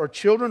mother or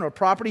children or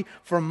property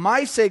for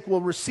my sake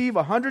will receive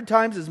 100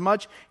 times as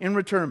much in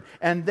return,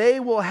 and they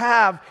will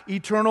have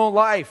eternal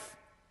life."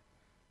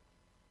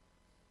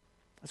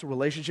 That's a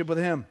relationship with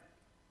Him.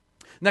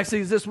 Next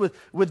thing is this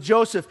with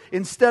Joseph.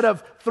 Instead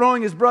of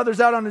throwing his brothers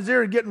out on his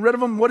ear and getting rid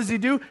of them, what does he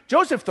do?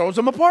 Joseph throws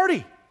them a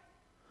party.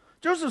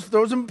 Joseph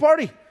throws them a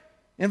party.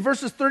 In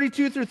verses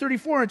 32 through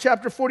 34 in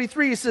chapter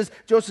 43, it says,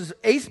 "Joseph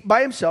ate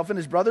by himself, and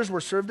his brothers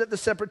were served at the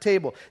separate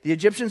table. The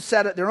Egyptians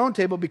sat at their own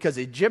table because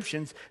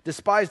Egyptians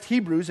despised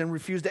Hebrews and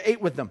refused to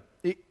eat with them."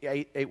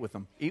 Eat with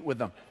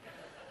them.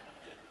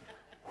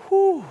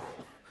 Whew.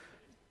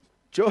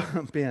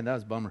 Man, that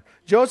was a bummer.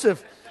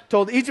 Joseph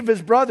told each of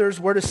his brothers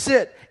where to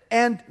sit,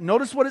 and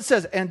notice what it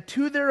says, "And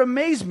to their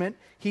amazement,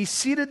 he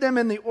seated them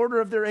in the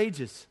order of their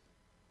ages.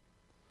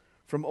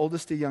 From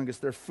oldest to youngest,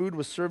 their food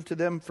was served to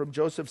them from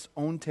Joseph's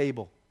own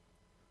table.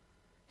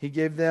 He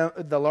gave them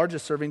the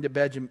largest serving to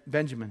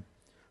Benjamin,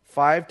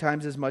 5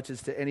 times as much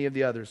as to any of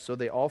the others. So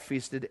they all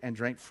feasted and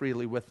drank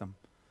freely with them."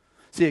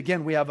 See,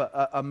 again, we have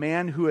a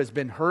man who has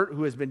been hurt,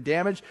 who has been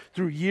damaged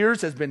through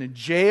years, has been in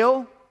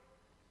jail,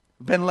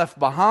 been left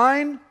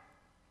behind.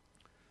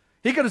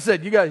 He could have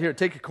said, "You guys, here,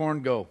 take your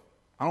corn, go.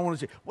 I don't want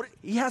to see."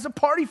 He has a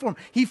party for them.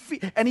 He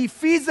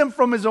feeds them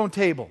from his own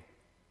table.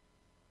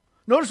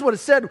 Notice what it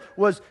said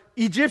was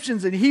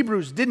Egyptians and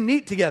Hebrews didn't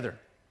eat together.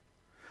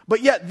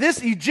 But yet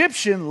this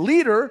Egyptian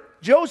leader,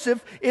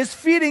 Joseph, is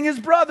feeding his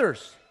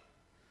brothers.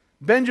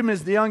 Benjamin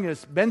is the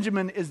youngest.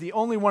 Benjamin is the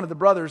only one of the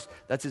brothers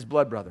that's his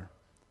blood brother.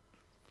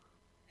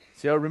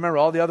 See, remember,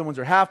 all the other ones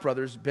are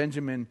half-brothers.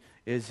 Benjamin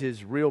is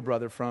his real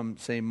brother from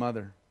same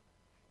mother.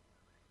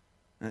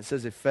 And it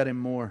says they fed him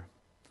more.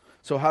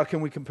 So how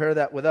can we compare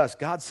that with us?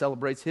 God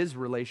celebrates His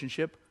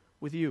relationship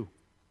with you.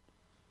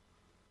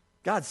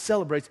 God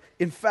celebrates.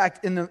 In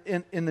fact, in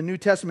the New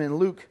Testament, in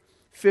Luke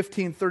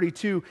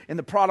 15:32, in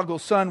the prodigal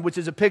son, which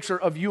is a picture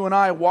of you and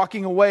I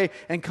walking away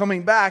and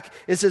coming back,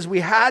 it says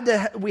we had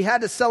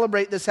to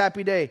celebrate this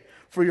happy day.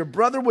 For your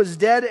brother was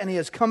dead and he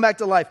has come back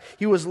to life.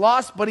 He was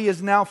lost, but he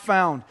is now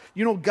found.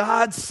 You know,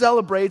 God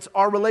celebrates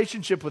our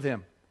relationship with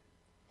Him.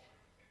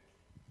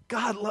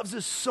 God loves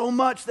us so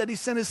much that He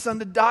sent His Son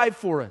to die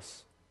for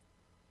us.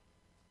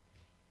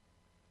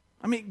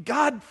 I mean,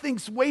 God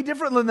thinks way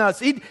differently than us.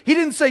 He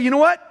didn't say, "You know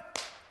what?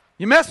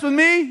 You mess with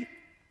me,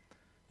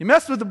 you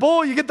mess with the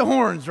bull, you get the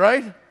horns,"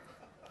 right?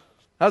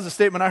 That was a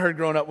statement I heard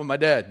growing up with my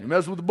dad. "You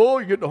mess with the bull,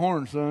 you get the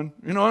horns, son."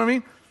 You know what I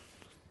mean?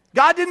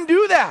 God didn't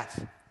do that.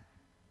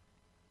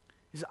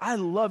 He said, "I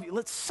love you.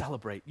 Let's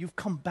celebrate. You've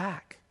come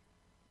back."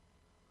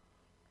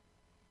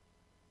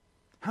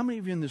 How many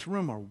of you in this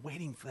room are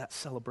waiting for that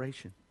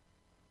celebration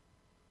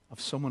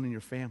of someone in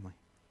your family?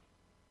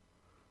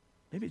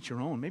 Maybe it's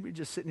your own. Maybe you're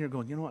just sitting here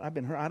going, "You know what? I've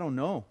been hurt. I don't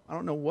know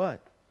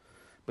what."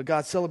 But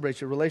God celebrates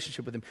your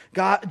relationship with Him.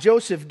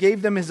 Joseph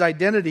gave them his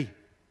identity.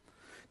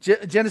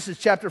 Genesis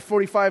chapter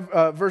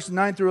 45, verse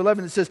 9 through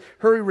 11, it says,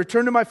 "Hurry,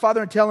 return to my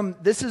father and tell him,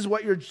 this is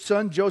what your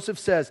son Joseph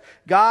says.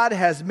 God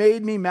has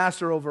made me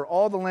master over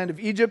all the land of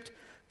Egypt.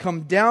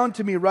 Come down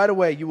to me right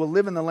away. You will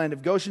live in the land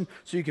of Goshen,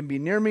 so you can be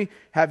near me,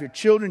 have your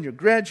children, your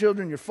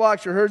grandchildren, your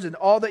flocks, your herds, and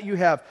all that you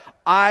have.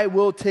 I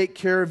will take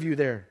care of you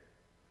there.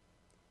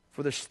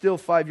 For there's still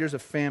 5 years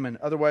of famine.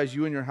 Otherwise,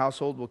 you and your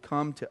household will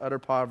come to utter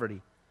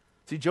poverty.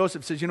 See,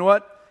 Joseph says, you know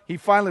what? He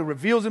finally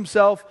reveals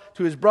himself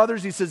to his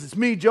brothers. He says, it's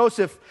me,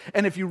 Joseph.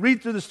 And if you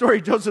read through the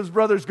story, Joseph's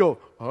brothers go,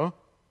 huh?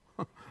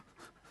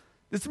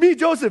 It's me,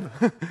 Joseph.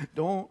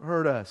 Don't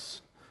hurt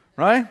us.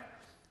 Right?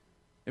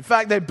 In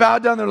fact, they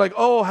bowed down. They're like,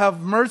 oh, have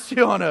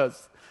mercy on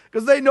us.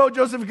 Because they know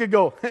Joseph could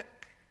go,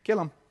 kill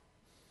him.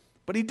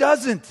 But he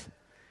doesn't.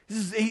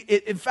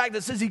 In fact,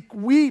 it says he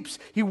weeps.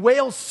 He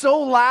wails so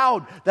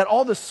loud that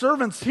all the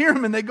servants hear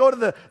him, and they go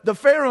to the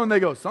Pharaoh and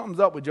they go, something's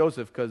up with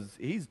Joseph because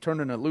he's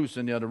turning it loose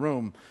in the other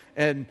room.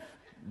 And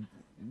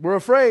we're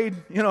afraid,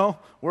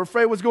 we're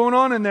afraid what's going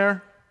on in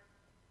there.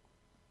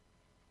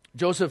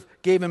 Joseph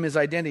gave him his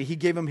identity. He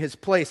gave him his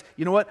place.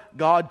 You know what?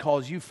 God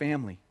calls you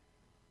family.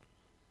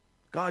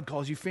 God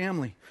calls you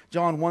family.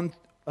 John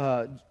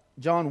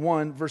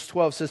 1, verse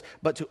 12 says,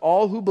 but to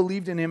all who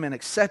believed in him and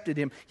accepted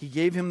him, he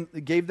gave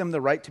them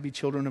the right to be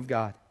children of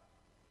God.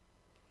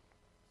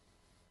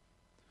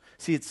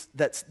 See,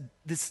 this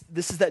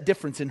is that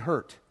difference in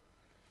hurt.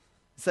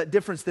 It's that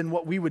difference than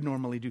what we would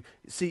normally do.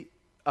 See,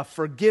 a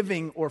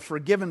forgiving or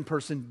forgiven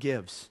person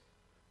gives,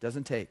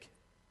 doesn't take.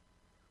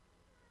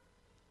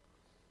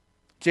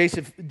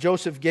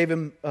 Joseph gave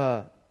him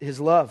his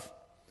love.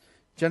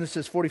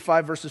 Genesis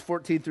 45, verses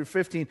 14 through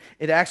 15,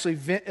 it actually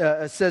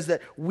says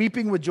that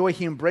weeping with joy,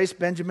 he embraced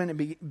Benjamin,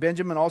 and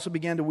Benjamin also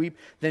began to weep.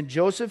 Then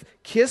Joseph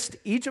kissed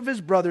each of his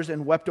brothers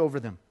and wept over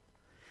them.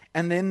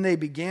 And then they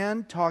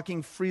began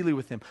talking freely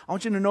with him. I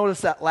want you to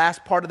notice that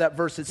last part of that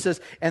verse. It says,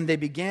 and they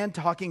began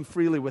talking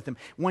freely with him.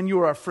 When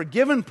you are a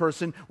forgiven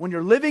person, when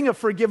you're living a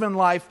forgiven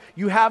life,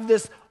 you have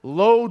this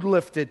load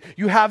lifted.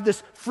 You have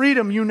this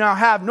freedom you now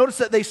have. Notice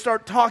that they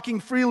start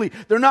talking freely.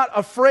 They're not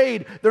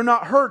afraid. They're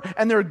not hurt.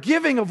 And they're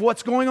giving of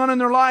what's going on in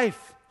their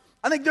life.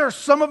 I think there are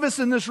some of us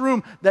in this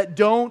room that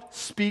don't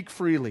speak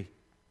freely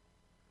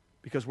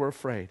because we're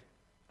afraid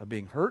of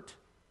being hurt,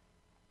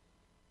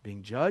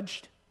 being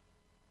judged,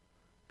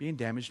 being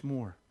damaged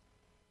more.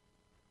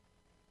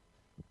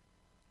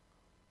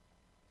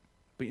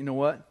 But you know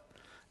what?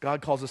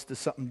 God calls us to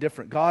something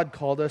different. God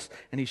called us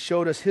and he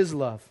showed us his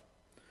love.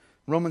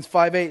 Romans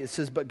 5:8, it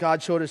says, but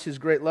God showed us his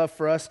great love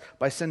for us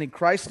by sending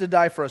Christ to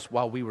die for us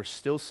while we were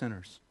still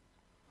sinners.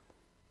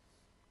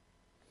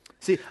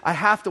 See, I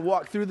have to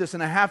walk through this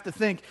and I have to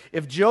think,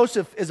 if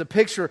Joseph is a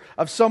picture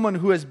of someone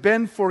who has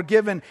been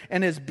forgiven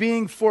and is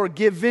being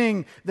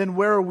forgiving, then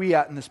where are we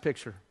at in this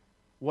picture?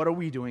 What are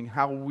we doing?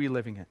 How are we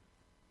living it?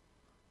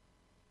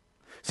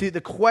 See,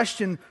 the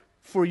question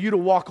for you to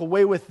walk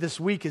away with this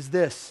week is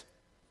this.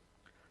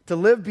 To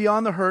live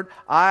beyond the hurt,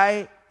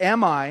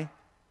 am I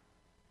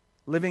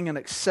living an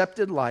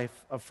accepted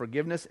life of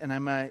forgiveness, and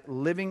am I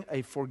living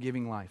a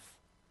forgiving life?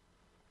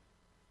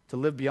 To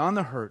live beyond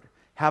the hurt,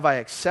 have I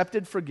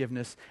accepted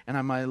forgiveness, and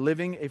am I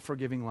living a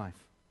forgiving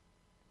life?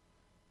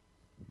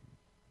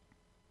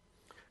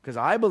 Because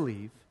I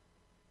believe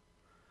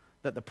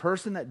that the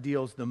person that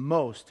deals the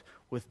most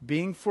with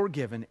being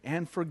forgiven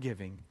and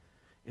forgiving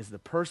is the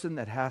person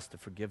that has to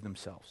forgive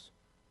themselves,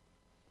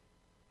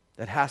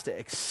 that has to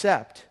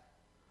accept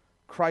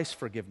Christ's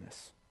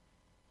forgiveness.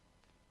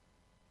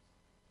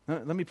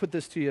 Now, let me put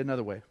this to you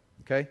another way,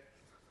 okay?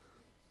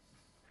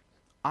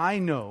 I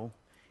know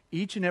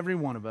each and every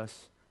one of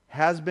us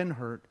has been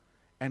hurt,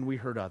 and we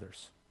hurt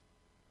others.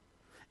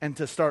 And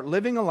to start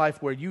living a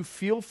life where you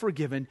feel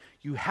forgiven,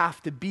 you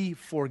have to be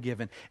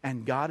forgiven,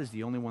 and God is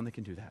the only one that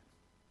can do that.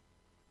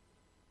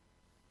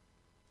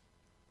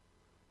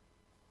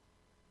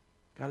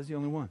 God is the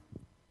only one.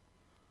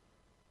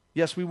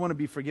 Yes, we want to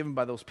be forgiven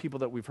by those people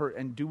that we've hurt.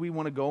 And do we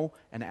want to go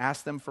and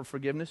ask them for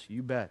forgiveness?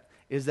 You bet.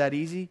 Is that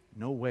easy?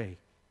 No way.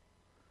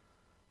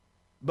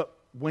 But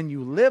when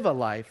you live a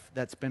life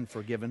that's been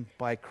forgiven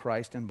by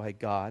Christ and by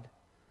God,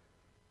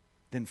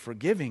 then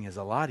forgiving is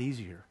a lot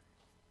easier.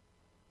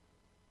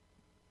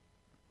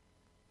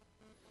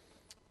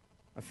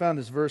 I found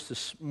this verse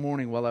this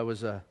morning while I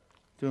was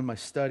doing my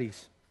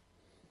studies.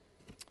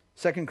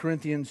 2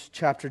 Corinthians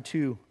chapter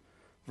 2.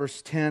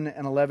 Verse 10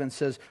 and 11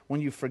 says, when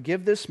you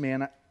forgive this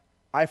man,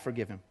 I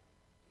forgive him.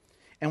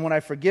 And when I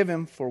forgive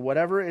him for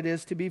whatever it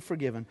is to be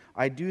forgiven,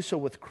 I do so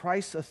with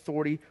Christ's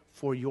authority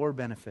for your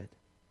benefit,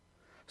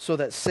 so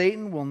that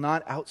Satan will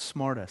not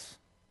outsmart us.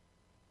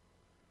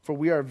 For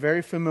we are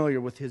very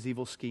familiar with his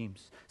evil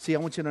schemes. See, I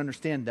want you to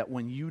understand that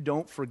when you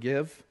don't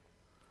forgive,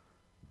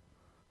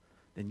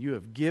 then you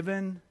have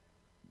given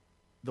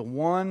the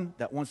one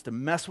that wants to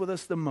mess with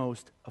us the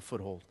most a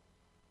foothold.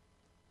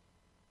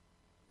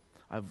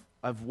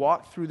 I've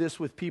walked through this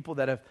with people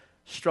that have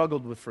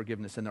struggled with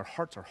forgiveness and their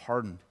hearts are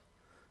hardened.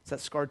 It's that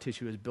scar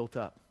tissue is built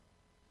up.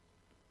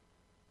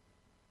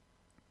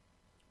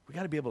 We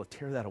got to be able to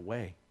tear that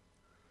away.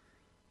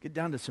 Get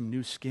down to some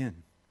new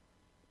skin.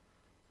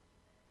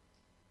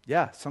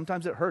 Yeah,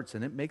 sometimes it hurts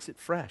and it makes it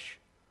fresh.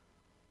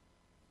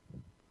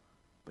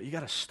 But you got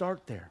to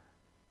start there.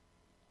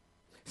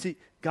 See,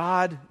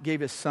 God gave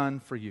his son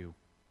for you.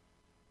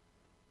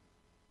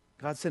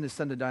 God sent his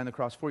son to die on the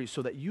cross for you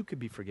so that you could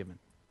be forgiven.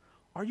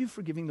 Are you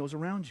forgiving those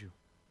around you?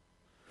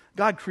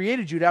 God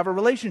created you to have a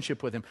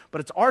relationship with him, but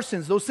it's our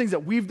sins, those things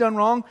that we've done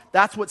wrong,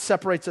 that's what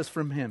separates us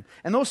from him.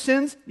 And those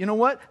sins, you know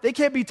what? They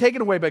can't be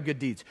taken away by good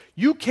deeds.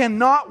 You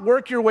cannot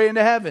work your way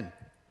into heaven.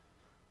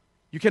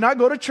 You cannot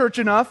go to church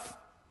enough.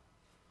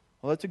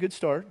 Well, that's a good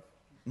start.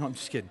 No, I'm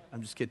just kidding.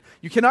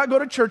 You cannot go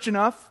to church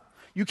enough.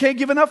 You can't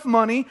give enough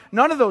money.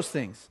 None of those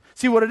things.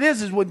 See, what it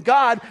is when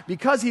God,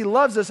 because he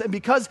loves us and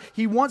because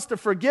he wants to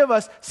forgive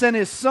us, sent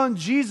his son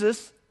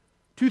Jesus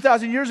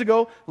 2,000 years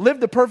ago,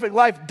 lived the perfect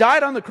life,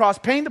 died on the cross,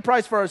 paying the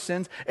price for our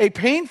sins, a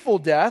painful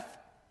death,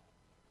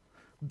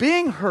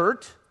 being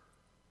hurt,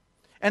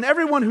 and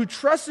everyone who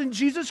trusts in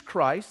Jesus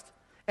Christ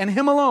and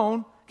him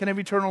alone can have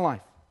eternal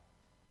life.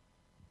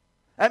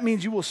 That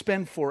means you will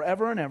spend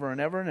forever and ever and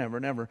ever and ever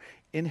and ever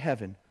in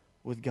heaven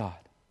with God.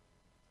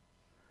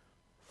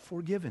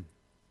 Forgiven.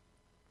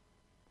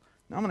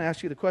 Now I'm going to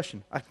ask you the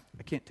question. I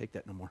can't take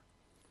that no more.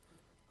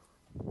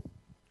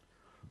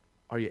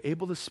 Are you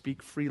able to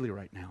speak freely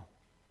right now?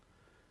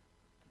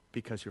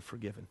 Because you're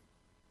forgiven.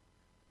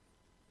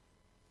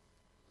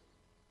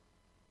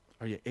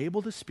 Are you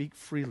able to speak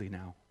freely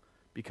now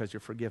because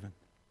you're forgiven?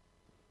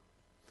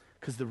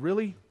 Because the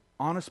really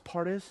honest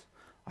part is,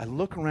 I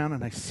look around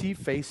and I see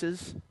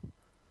faces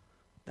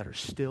that are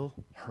still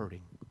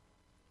hurting,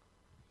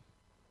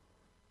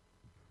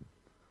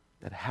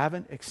 that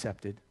haven't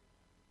accepted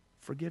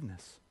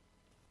forgiveness.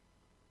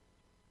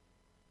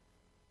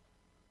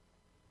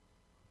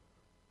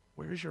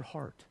 Where's your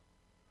heart?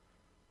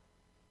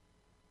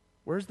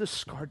 Where's the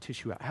scar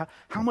tissue at?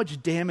 How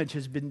much damage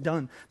has been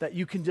done that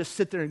you can just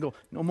sit there and go,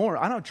 no more,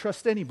 I don't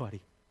trust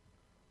anybody.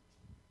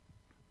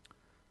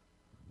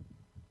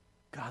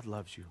 God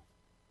loves you.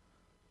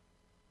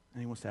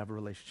 And he wants to have a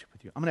relationship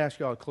with you. I'm going to ask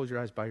you all to close your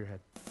eyes, bow your head.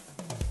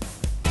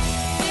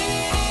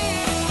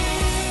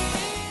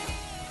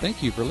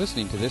 Thank you for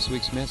listening to this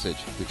week's message.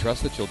 We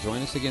trust that you'll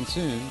join us again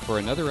soon for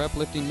another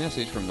uplifting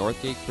message from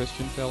Northgate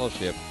Christian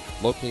Fellowship,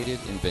 located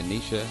in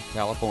Benicia,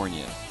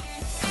 California.